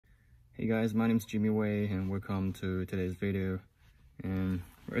Hey guys, my name is Jimmy Wei and welcome to today's video. And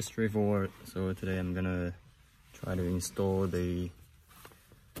very straightforward. So today I'm gonna try to install the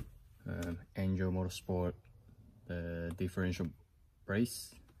Angle Motorsport, the differential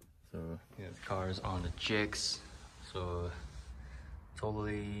brace. So yeah, the car is on the jacks. So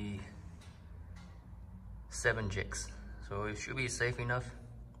totally 7 jacks. So it should be safe enough.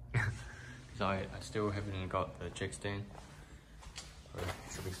 So I still haven't got the jack stand. But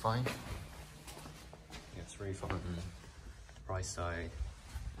it should be fine. Yeah, 3 on the right side,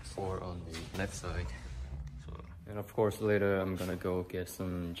 4 on the left side. So, and of course later I'm gonna go get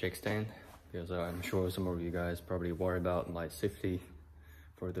some jack stand because I'm sure some of you guys probably worry about my safety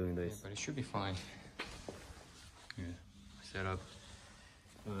for doing this. Yeah, but it should be fine. Yeah, set up,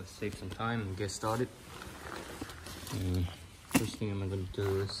 save some time and get started. First thing I'm gonna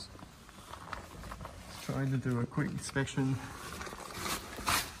do is try to do a quick inspection.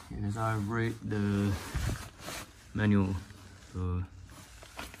 As I read the manual, so you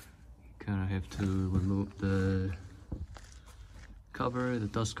kind of have to remove the cover, the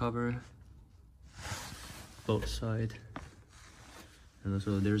dust cover, both sides. And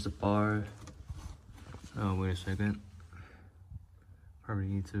also there's a bar. Oh, wait a second. Probably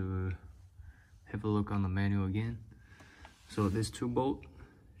need to have a look on the manual again. So this 2 bolt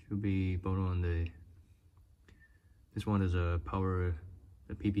should be both on the. This one is a power,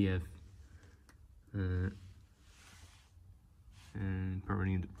 the PPF, and probably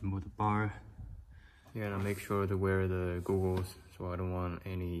need to remove the bar. Yeah, and I make sure to wear the goggles so I don't want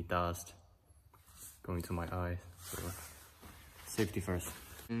any dust going to my eyes. So safety first.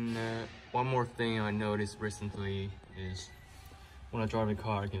 And one more thing I noticed recently is when I drive the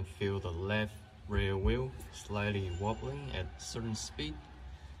car, I can feel the left rear wheel slightly wobbling at a certain speed.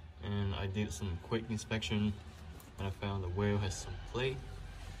 And I did some quick inspection and I found the wheel has some play.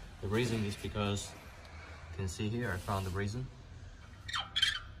 The reason is because you can see here, I found the reason.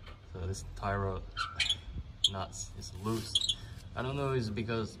 So this tie rod nuts is loose. I don't know, it's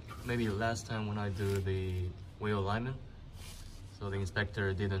because maybe last time when I do the wheel alignment, so the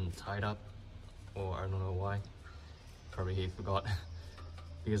inspector didn't tie it up, or I don't know why. Probably he forgot.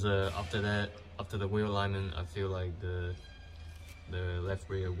 Because after the wheel alignment, I feel like the left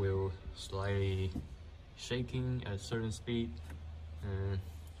rear wheel slightly shaking at a certain speed.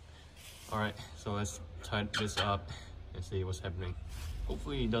 Alright, so let's tie this up and see what's happening.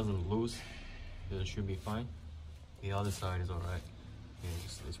 Hopefully it doesn't loose, it should be fine. The other side is alright. Yeah,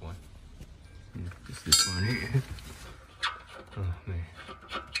 just this one. Yeah, just this one here. Oh man.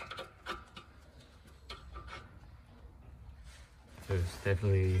 So it's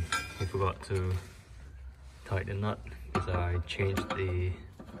definitely, I forgot to tighten the nut because I changed the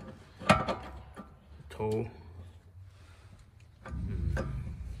toe.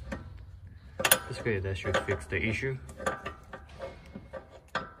 Okay, that should fix the issue.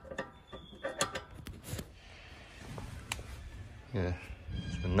 Yeah,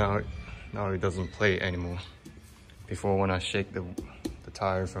 so now it doesn't play anymore. Before, when I shake the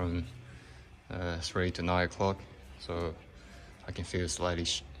tire from 3 to 9 o'clock, so I can feel slightly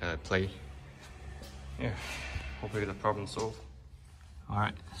play. Yeah, hopefully the problem solved.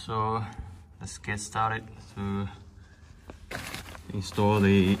 Alright, so let's get started to install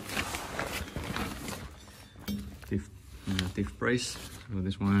the Diff brace. So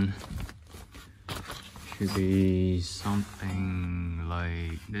this one should be something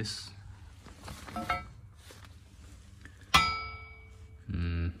like this.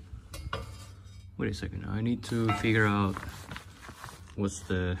 Wait a second, I need to figure out what's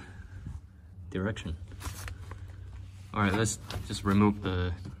the direction. Alright, let's just remove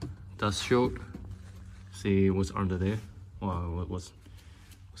the dust shield, see what's under there. Wow, what's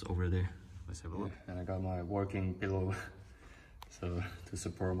over there. Let's have a look. And I got my working pillow so to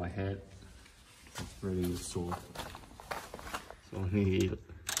support my head. It's really sore. So I need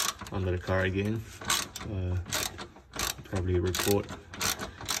under the car again. Probably report.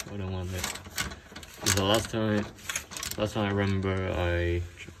 I don't want that. Because the last time I remember I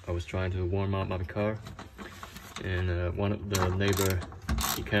was trying to warm up my car, and one of the neighbor,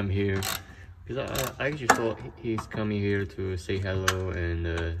 he came here because I actually thought he's coming here to say hello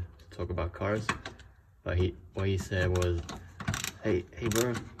and talk about cars, but what he said was, hey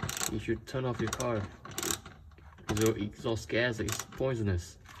bro, you should turn off your car, it's exhaust gas, it's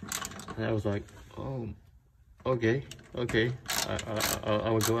poisonous. And I was like, oh, okay, I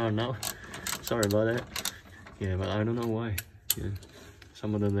will go out now. Sorry about that. Yeah, but I don't know why. Yeah,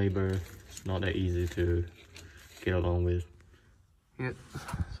 some of the neighbor not that easy to get along with. Yep,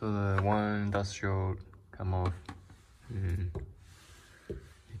 so the one dust shield come off, and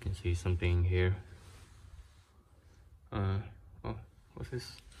you can can see something here. Oh, what's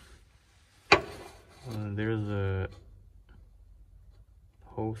this? There's a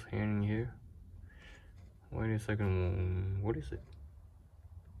hose hanging here. Wait a second, what is it?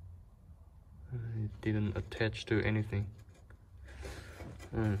 It didn't attach to anything.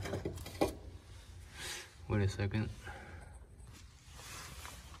 Wait a second.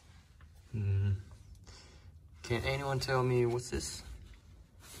 Can anyone tell me what's this?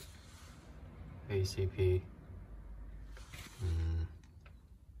 ACP.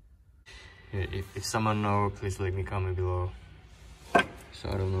 Yeah, if someone knows, please let me comment below. So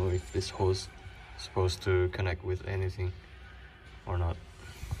I don't know if this hose is supposed to connect with anything or not.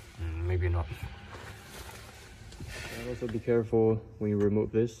 Maybe not. And also be careful when you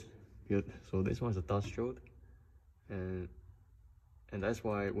remove this. So this one's a dust shield, and that's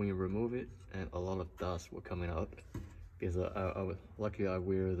why when you remove it, and a lot of dust will coming out. Because luckily I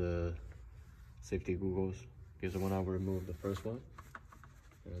wear the safety goggles. Because when I removed the first one,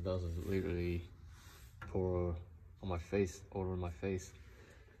 the dust is literally pour on my face, all over my face.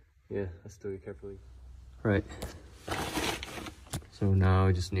 Yeah, let's do it carefully. Right. So now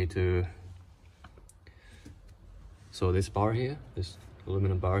I just need to. So this bar here, this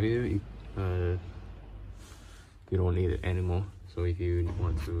aluminum bar here, you don't need it anymore. So if you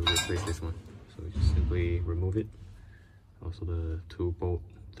want to replace this one, so you just simply remove it. Also the two bolt,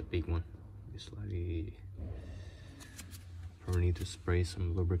 the big one, you slightly probably need to spray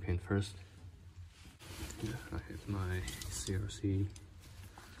some lubricant first. Yeah, I have my CRC.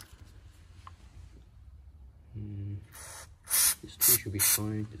 This two should be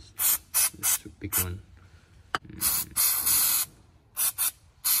fine. This too big one.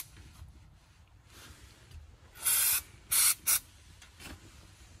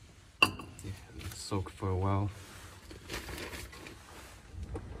 Yeah, soak for a while.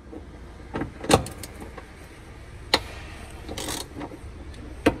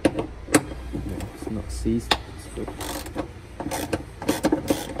 Yeah, it's not seized. It's good.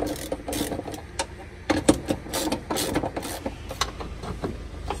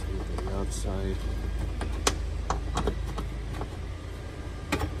 Outside.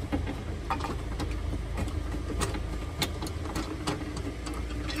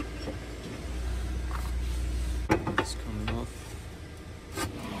 It's coming off.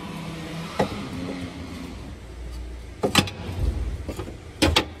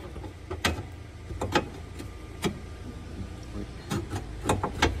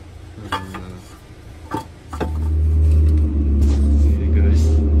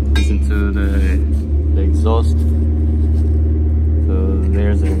 The exhaust. So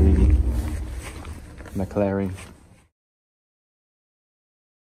there's a McLaren.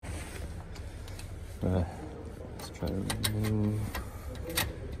 Let's try to remove.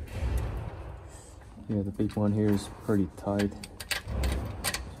 Yeah, the big one here is pretty tight,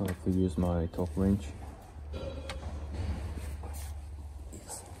 so I have to use my torque wrench.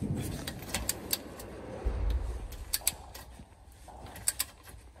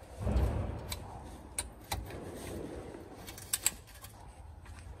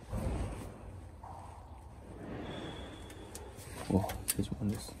 Oh, this one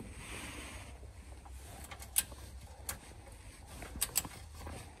is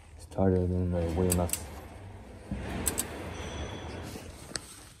tighter than the wheel nuts.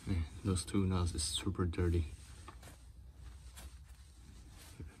 Those two nuts is super dirty.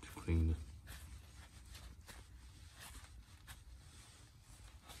 To clean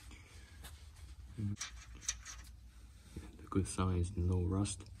it. The good sign is no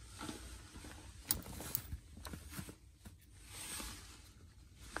rust.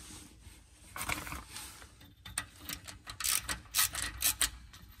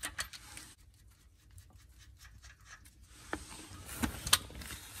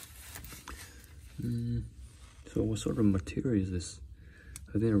 So what sort of material is this?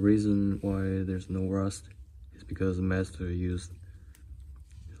 I think the reason why there's no rust is because the Mazda used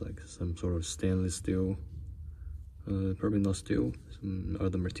like some sort of stainless steel, probably not steel, some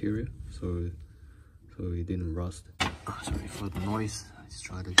other material, so it didn't rust. Sorry for the noise. Let's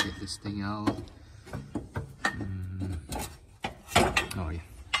try to get this thing out. Oh yeah,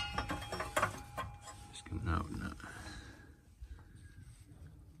 it's coming out now.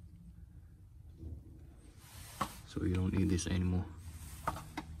 So you don't need this anymore.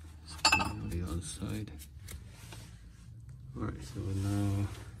 So put it on the other side. Alright, so now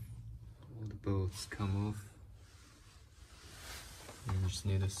all the bolts come off. And you just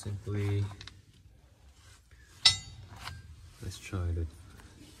need to simply, let's try to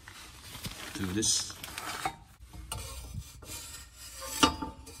do this.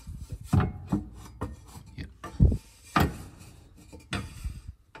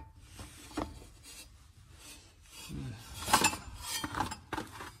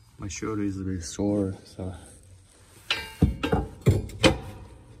 My shoulder is a bit sore, so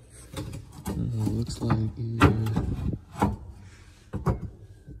looks like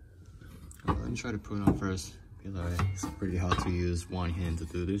let me try to put it on first, because it's pretty hard to use one hand to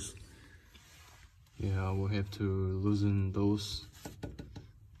do this. Yeah, I will have to loosen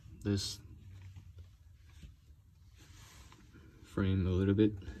this frame a little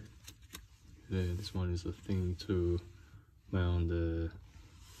bit. This one is a thing to mount the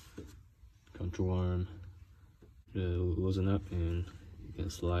control arm. Loosen up and you can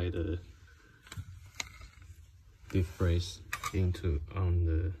slide the diff brace on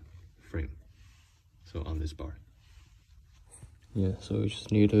the frame, so on this bar. Yeah, so you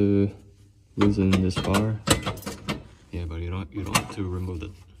just need to loosen this bar. Yeah, but you don't have to remove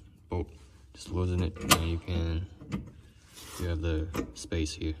the bolt. Just loosen it, and you have the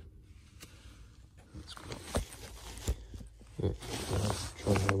space here. Let's go. Yeah, let's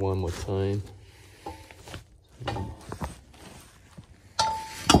try that one more time.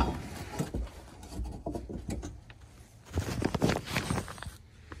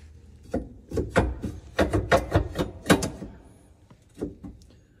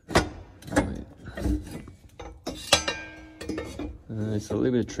 It's a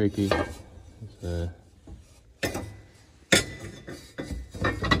little bit tricky.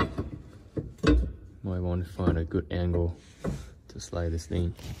 Might want to find a good angle to slide this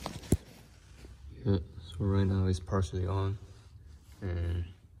thing. Yeah, so right now it's partially on, and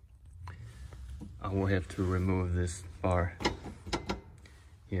I will have to remove this bar.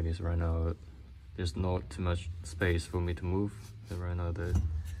 Yeah, because right now there's not too much space for me to move. And right now the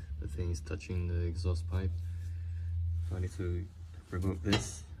thing is touching the exhaust pipe. So I need to remove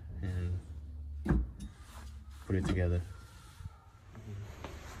this and put it together.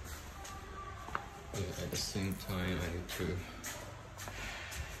 Yeah, at the same time I need to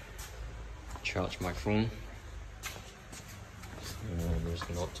charge my phone. There's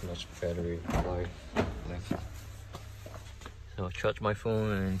not too much battery life left. So I'll charge my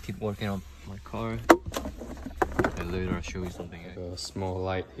phone and keep working on my car. And later I'll show you something. A small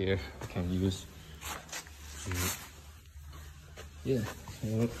light here I can use. Yeah,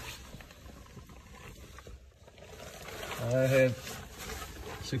 so I have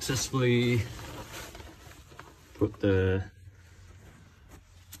successfully put the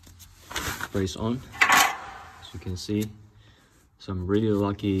brace on, as you can see. So I'm really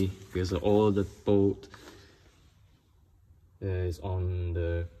lucky because all the bolt is on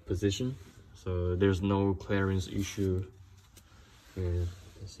the position, so there's no clearance issue. Here you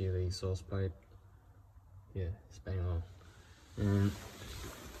can see the exhaust pipe. Yeah, it's bang on. And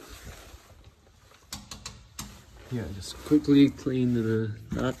yeah, just quickly clean the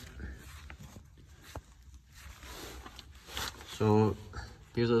nut. So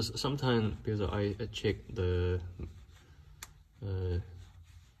because sometimes I check the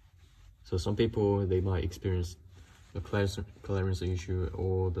so some people, they might experience the clearance issue,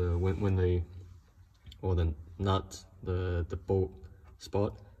 or the nut, the bolt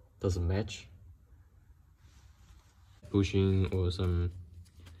spot doesn't match, bushing or some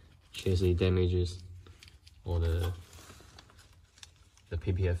chassis damages, or the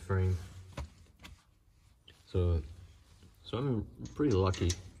PPF frame. So I'm pretty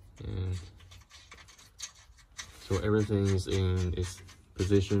lucky, and so everything is in its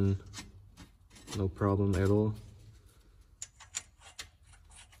position, no problem at all.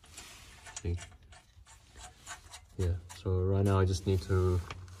 See? Yeah, so right now I just need to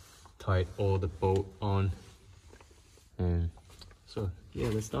tighten all the bolt on, and so yeah,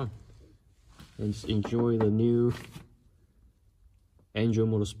 that's done. And just enjoy the new Angle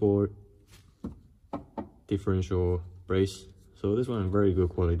Motorsport differential brace. So this one is very good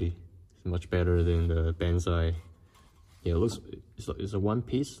quality. It's much better than the Banzai. Yeah, it's a one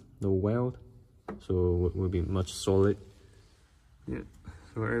piece, no weld, so it will be much solid. Yeah,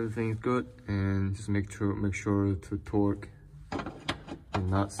 so everything is good, and just make sure to torque the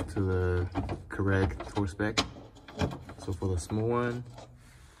nuts to the correct torque spec. So for the small one,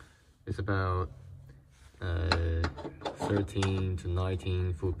 it's about 13 to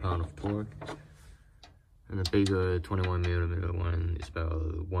 19 foot-pound of torque, and the bigger 21mm one is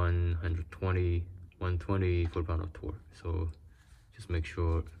about 120 foot-pound of torque. So just make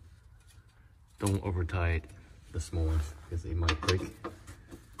sure don't over tight the small ones, because it might break.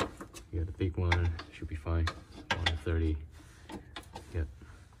 Yeah, the big one should be fine. 130. Yeah.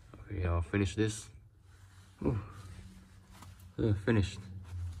 Okay, I'll finish this. Oh, finished.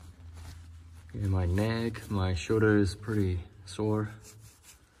 Yeah, my neck, my shoulder is pretty sore.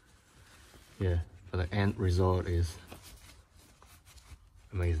 Yeah, but the end result is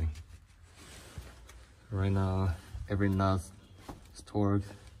amazing. Right now, every knot is torqued.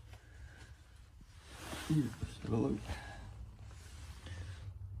 Let's have a look.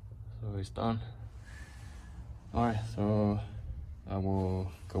 So it's done. Alright, so I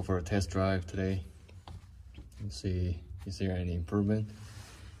will go for a test drive today and see is there any improvement,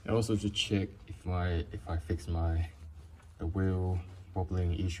 and also to check if I fix the wheel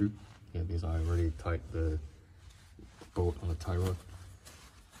wobbling issue. Yeah, because I already tied the bolt on the tie rod.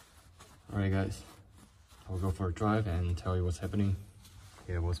 Alright guys, I'll go for a drive and tell you what's happening.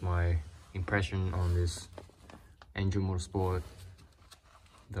 Yeah, what's my impression on this Angle Motorsports,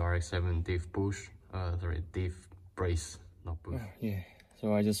 the RX-7 Diff push, Diff brace, not push. Yeah,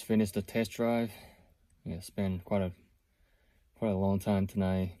 so I just finished the test drive. Yeah, spent quite a long time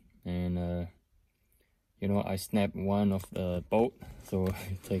tonight, and you know, I snapped one of the bolt, so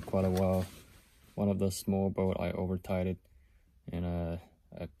it take quite a while. One of the small bolt, I over tied it, and I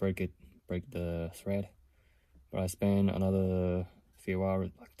break the thread. But I spent another few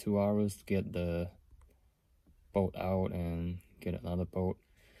hours, like 2 hours, to get the bolt out and get another bolt.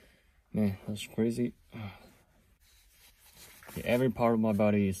 Man, that's crazy. Yeah, every part of my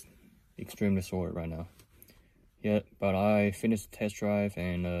body is extremely sore right now. Yeah, but I finished the test drive,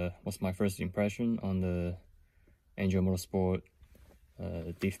 and what's my first impression on the Angle Motorsports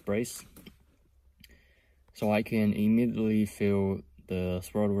Diff brace. So I can immediately feel the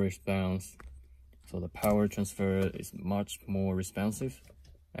throttle response. So the power transfer is much more responsive,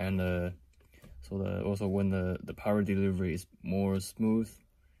 and also when the power delivery is more smooth,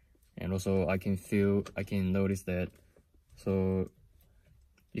 and also I can notice that. So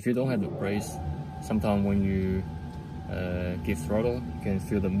if you don't have the brace, sometimes when you give throttle, you can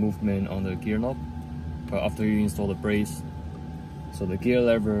feel the movement on the gear knob. But after you install the brace, so the gear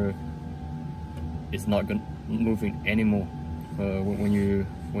lever is not moving anymore. When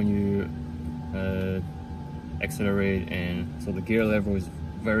you accelerate, and so the gear level is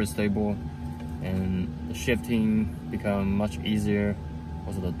very stable, and the shifting become much easier.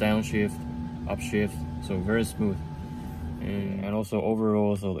 Also the downshift, upshift, so very smooth. And also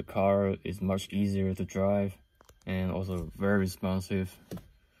overall, so the car is much easier to drive, and also very responsive.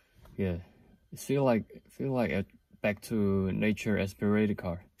 Yeah, it feel like back to nature aspirated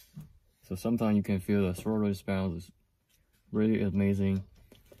car. So sometimes you can feel the throttle response is really amazing.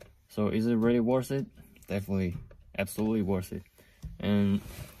 So is it really worth it? Definitely, absolutely worth it.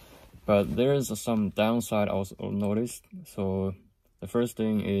 But there's some downside I also noticed. So the first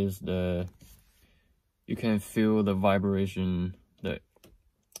thing is you can feel the vibration.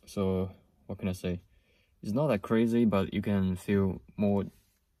 So what can I say? It's not that crazy, but you can feel more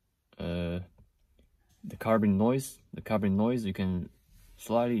the carbon noise. The carbon noise you can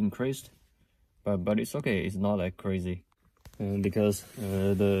slightly increase, but it's okay. It's not that crazy, because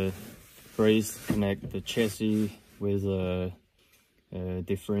the brace connect the chassis with a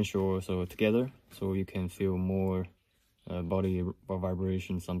differential, so together, so you can feel more body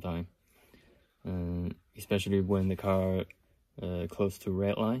vibration sometimes. Especially when the car close to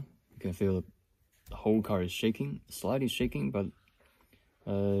red line, you can feel the whole car is shaking, slightly shaking, but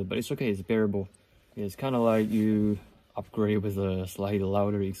it's okay, it's bearable. It's kind of like you upgrade with a slightly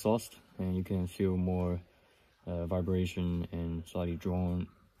louder exhaust, and you can feel more vibration and slightly drawn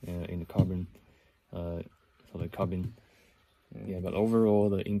in the cabin. Yeah, but overall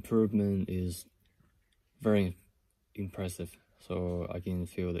the improvement is very impressive. So I can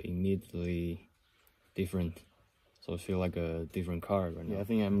feel the immediately different. So I feel like a different car right now. Yeah, I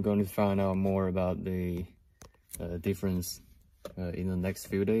think I'm going to find out more about the difference in the next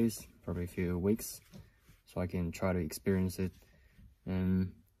few days, probably a few weeks, so I can try to experience it.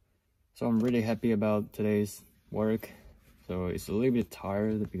 And so I'm really happy about today's work. So it's a little bit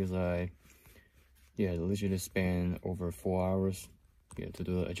tired because I literally spent over 4 hours to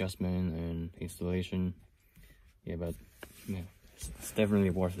do the adjustment and installation. Yeah, but man, it's definitely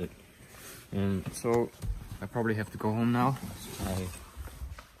worth it. And so I probably have to go home now.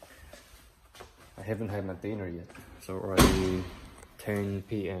 I haven't had my dinner yet, so already 10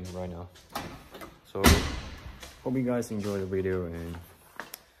 p.m. right now. So hope you guys enjoy the video, and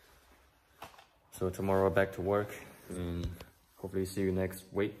so tomorrow back to work, and hopefully see you next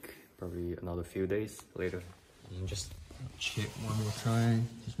week, probably another few days later. And just check one more time,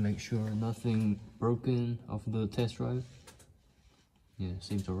 just make sure nothing broken off the test drive. Yeah,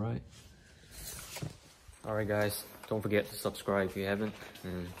 seems alright. Alright guys, don't forget to subscribe if you haven't,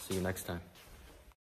 and see you next time.